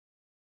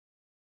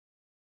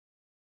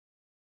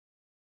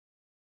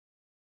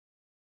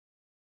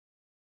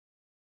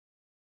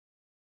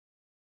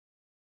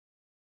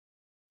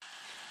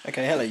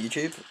Okay, hello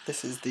YouTube.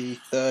 This is the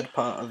third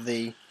part of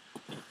the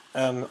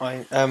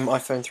iPhone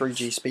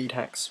 3G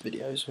Speedhacks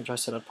videos, which I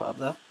said I'd put up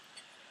there.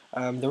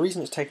 The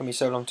reason it's taken me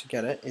so long to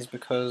get it is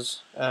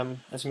because,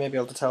 as you may be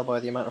able to tell by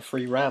the amount of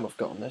free RAM I've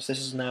got on this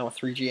is now a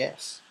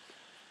 3GS.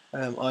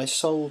 I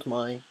sold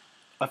my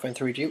iPhone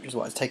 3G, which is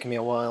why it's taken me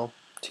a while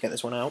to get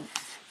this one out.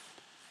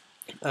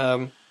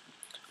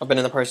 I've been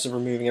in the process of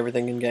removing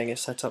everything and getting it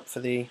set up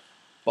for the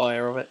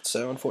buyer of it,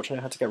 so unfortunately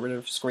I had to get rid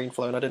of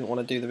ScreenFlow, and I didn't want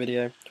to do the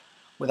video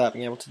without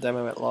being able to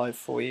demo it live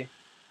for you.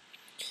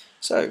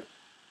 So,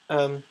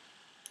 with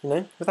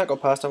that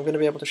got past, I'm going to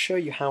be able to show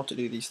you how to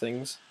do these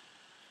things,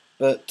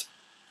 but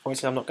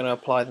obviously I'm not going to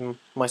apply them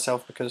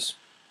myself because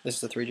this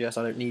is a 3GS,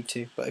 I don't need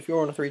to, but if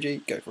you're on a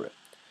 3G, go for it.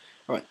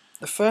 Alright,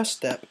 the first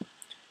step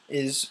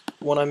is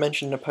one I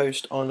mentioned in a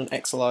post on an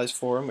iOS4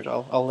 forum, which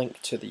I'll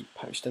link to the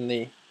post in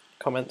the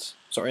comments,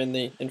 in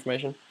the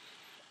information,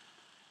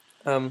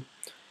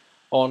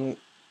 on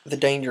the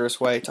dangerous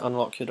way to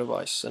unlock your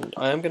device, and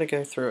I am going to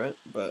go through it,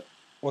 but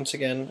once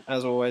again,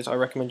 as always, I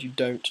recommend you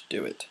don't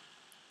do it.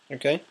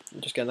 Okay,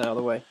 just getting that out of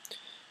the way.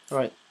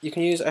 Alright, you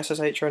can use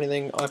SSH or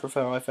anything, I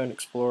prefer iPhone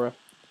Explorer,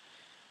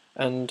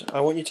 and I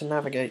want you to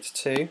navigate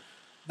to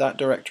that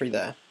directory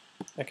there,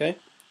 okay?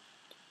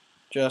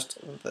 Just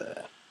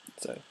there.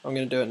 So, I'm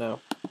going to do it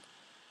now.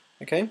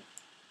 Okay,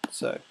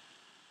 so,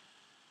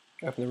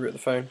 open the root of the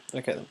phone,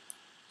 okay then.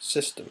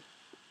 System,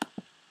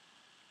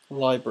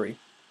 Library,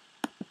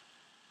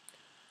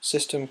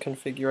 System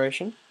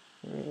Configuration,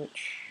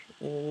 which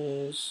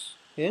is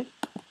here,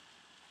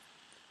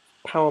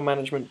 Power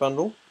Management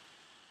Bundle.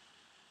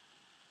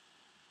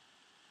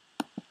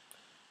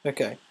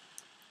 Okay,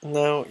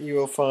 now you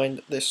will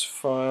find this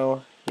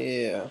file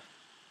here.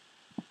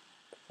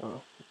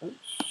 Oh,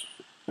 oops.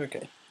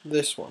 Okay,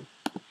 this one.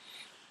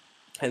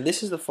 And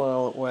this is the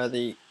file where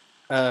the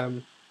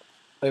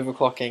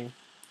overclocking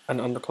and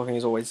underclocking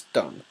is always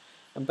done.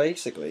 And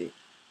basically,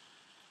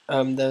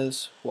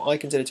 there's what I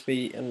consider to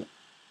be an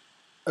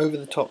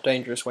over-the-top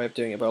dangerous way of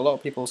doing it, but a lot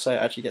of people say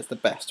it actually gets the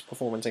best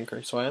performance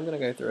increase, so I am going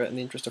to go through it in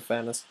the interest of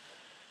fairness.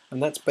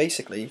 And that's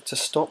basically to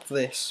stop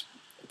this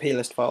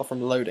plist file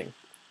from loading.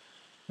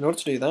 In order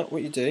to do that,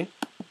 what you do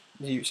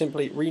is you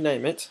simply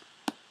rename it,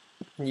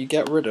 and you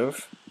get rid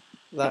of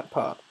that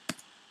part.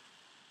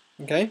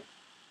 Okay?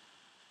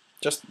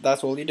 Just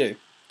that's all you do.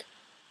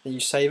 Then you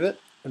save it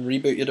and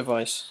reboot your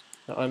device.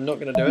 Now, I'm not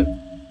going to do it.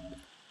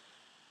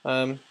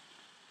 I'm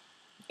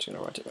just going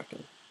to write it back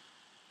in.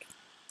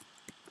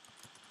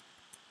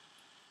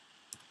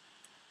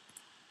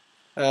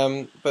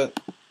 But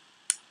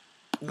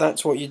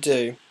that's what you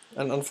do,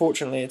 and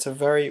unfortunately it's a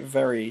very,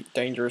 very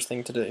dangerous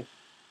thing to do.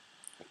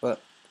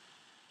 But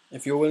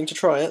if you're willing to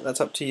try it, that's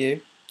up to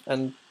you,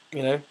 and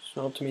it's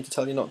not up to me to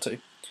tell you not to.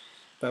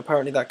 But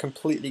apparently that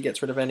completely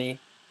gets rid of any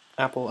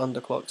Apple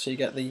underclock, so you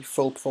get the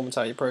full performance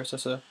out of your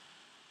processor.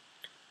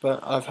 But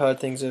I've heard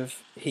things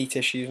of heat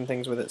issues and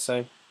things with it,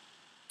 so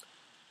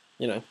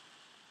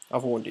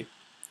I've warned you.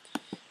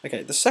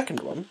 Okay, the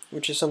second one,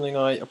 which is something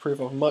I approve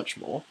of much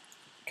more,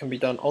 can be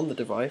done on the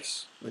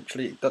device.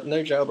 Literally,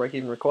 no jailbreak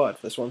even required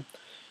for this one.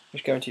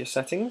 Just go into your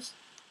settings,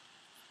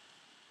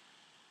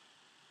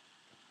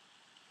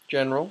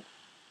 General,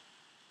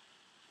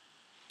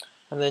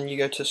 and then you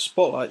go to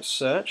Spotlight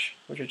Search,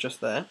 which is just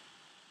there.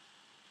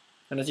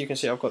 And as you can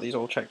see, I've got these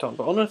all checked on.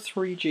 But on a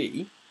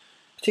 3G,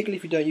 particularly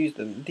if you don't use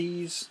them,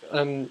 these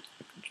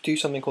do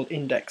something called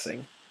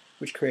indexing,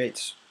 which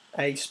creates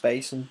A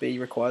space and B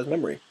requires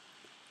memory.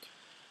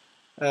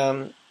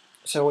 So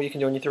what you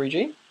can do on your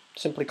 3G,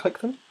 simply click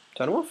them,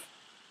 turn them off.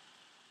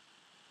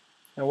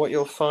 And what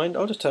you'll find,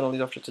 I'll just turn all these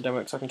off just to demo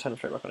it because I can turn them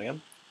straight back on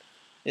again,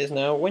 is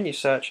now when you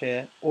search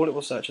here, all it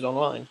will search is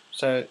online.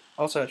 So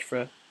I'll search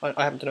for,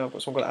 I happen to know I've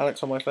got someone called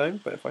Alex on my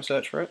phone, but if I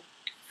search for it,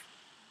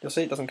 you'll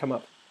see it doesn't come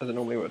up as it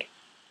normally would.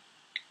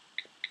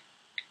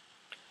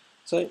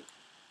 So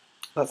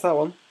that's that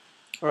one.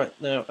 Alright,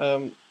 now,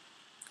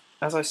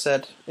 as I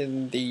said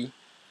in the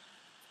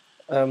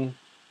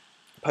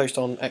post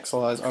on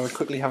XLIs, I would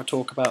quickly have a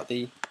talk about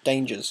the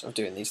dangers of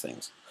doing these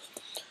things.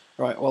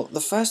 Right, well,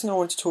 the first thing I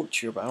wanted to talk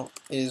to you about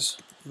is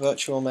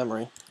virtual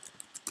memory.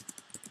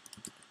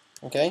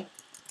 Okay?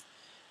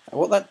 And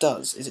what that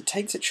does is it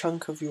takes a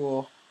chunk of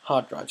your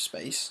hard drive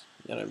space,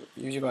 usually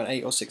you've got an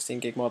 8 or 16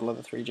 gig model of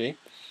the 3G,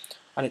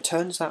 and it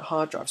turns that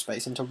hard drive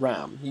space into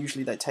RAM.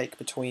 Usually they take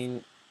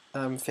between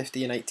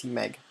 50 and 80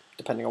 meg,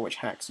 depending on which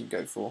hacks you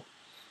go for.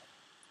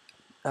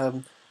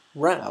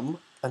 RAM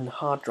and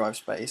hard drive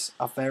space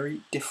are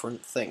very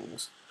different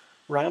things.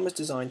 RAM is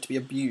designed to be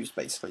abused,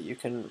 basically. You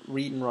can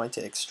read and write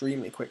it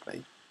extremely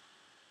quickly.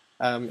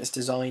 It's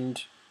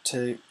designed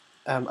to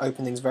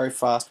open things very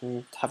fast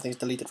and have things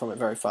deleted from it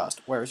very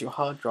fast, whereas your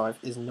hard drive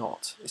is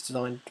not. It's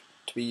designed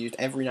to be used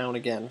every now and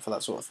again for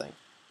that sort of thing.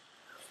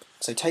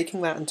 So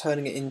taking that and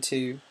turning it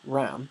into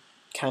RAM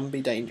can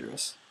be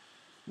dangerous.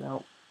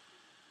 Now,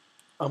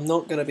 I'm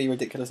not going to be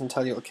ridiculous and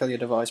tell you it'll kill your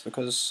device,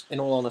 because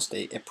in all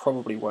honesty it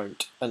probably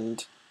won't,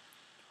 and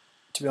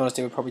to be honest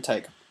it would probably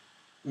take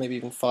maybe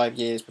even 5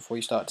 years before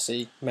you start to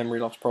see memory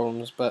loss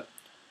problems, but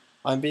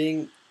I'm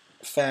being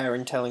fair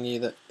in telling you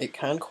that it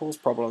can cause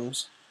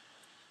problems,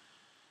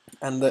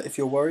 and that if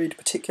you're worried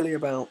particularly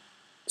about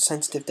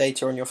sensitive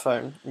data on your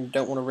phone and you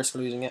don't want to risk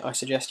losing it, I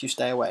suggest you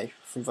stay away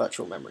from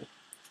virtual memory.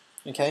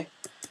 Okay?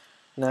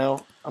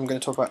 Now I'm going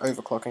to talk about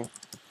overclocking.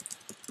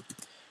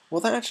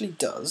 What that actually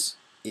does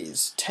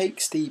is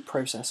takes the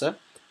processor,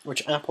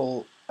 which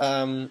Apple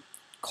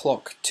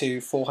clock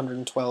to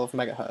 412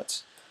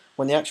 megahertz,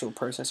 when the actual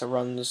processor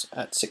runs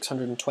at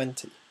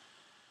 620.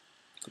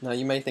 Now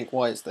you may think,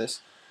 why is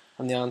this?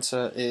 And the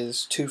answer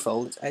is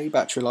twofold. It's A,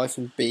 battery life,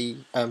 and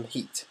B,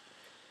 heat.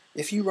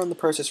 If you run the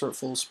processor at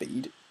full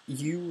speed,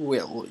 you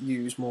will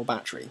use more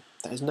battery.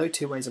 There's no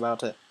two ways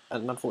about it,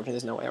 and unfortunately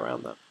there's no way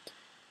around that.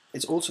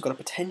 It's also got a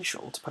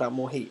potential to put out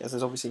more heat, as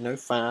there's obviously no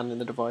fan in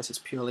the device. It's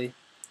purely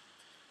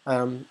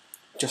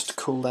just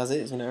cooled as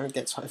is. You know, if it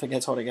gets hot, it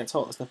gets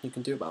hot. There's nothing you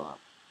can do about that.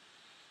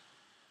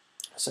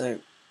 So,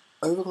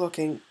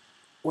 overclocking,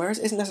 whereas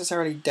it isn't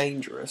necessarily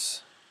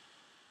dangerous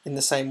in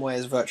the same way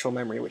as virtual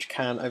memory, which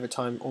can, over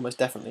time, almost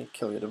definitely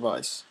kill your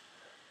device,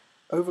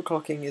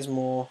 overclocking is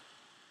more,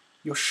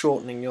 you're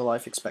shortening your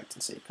life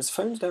expectancy, because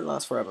phones don't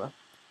last forever,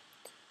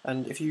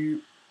 and if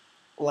you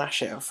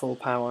lash it at full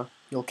power,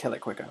 you'll kill it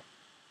quicker.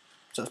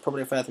 So that's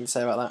probably a fair thing to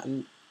say about that.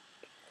 And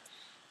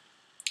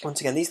once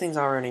again, these things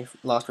are only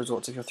last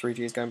resorts if your 3G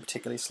is going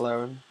particularly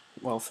slow, and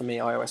well, for me,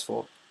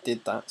 iOS4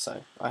 did that,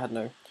 so I had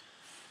no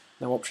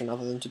option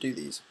other than to do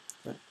these.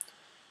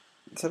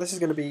 So this is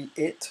going to be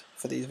it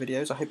for these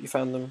videos. I hope you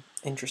found them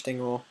interesting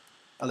or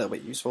a little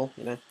bit useful,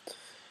 you know.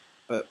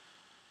 But,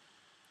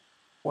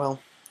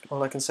 well,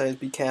 all I can say is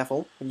be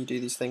careful when you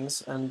do these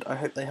things, and I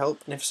hope they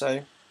help, and if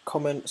so,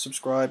 comment,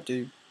 subscribe,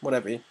 do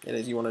whatever it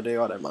is you want to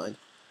do, I don't mind.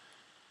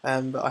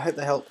 But I hope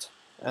they helped,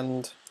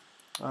 and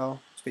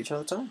I'll speak to you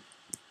another time.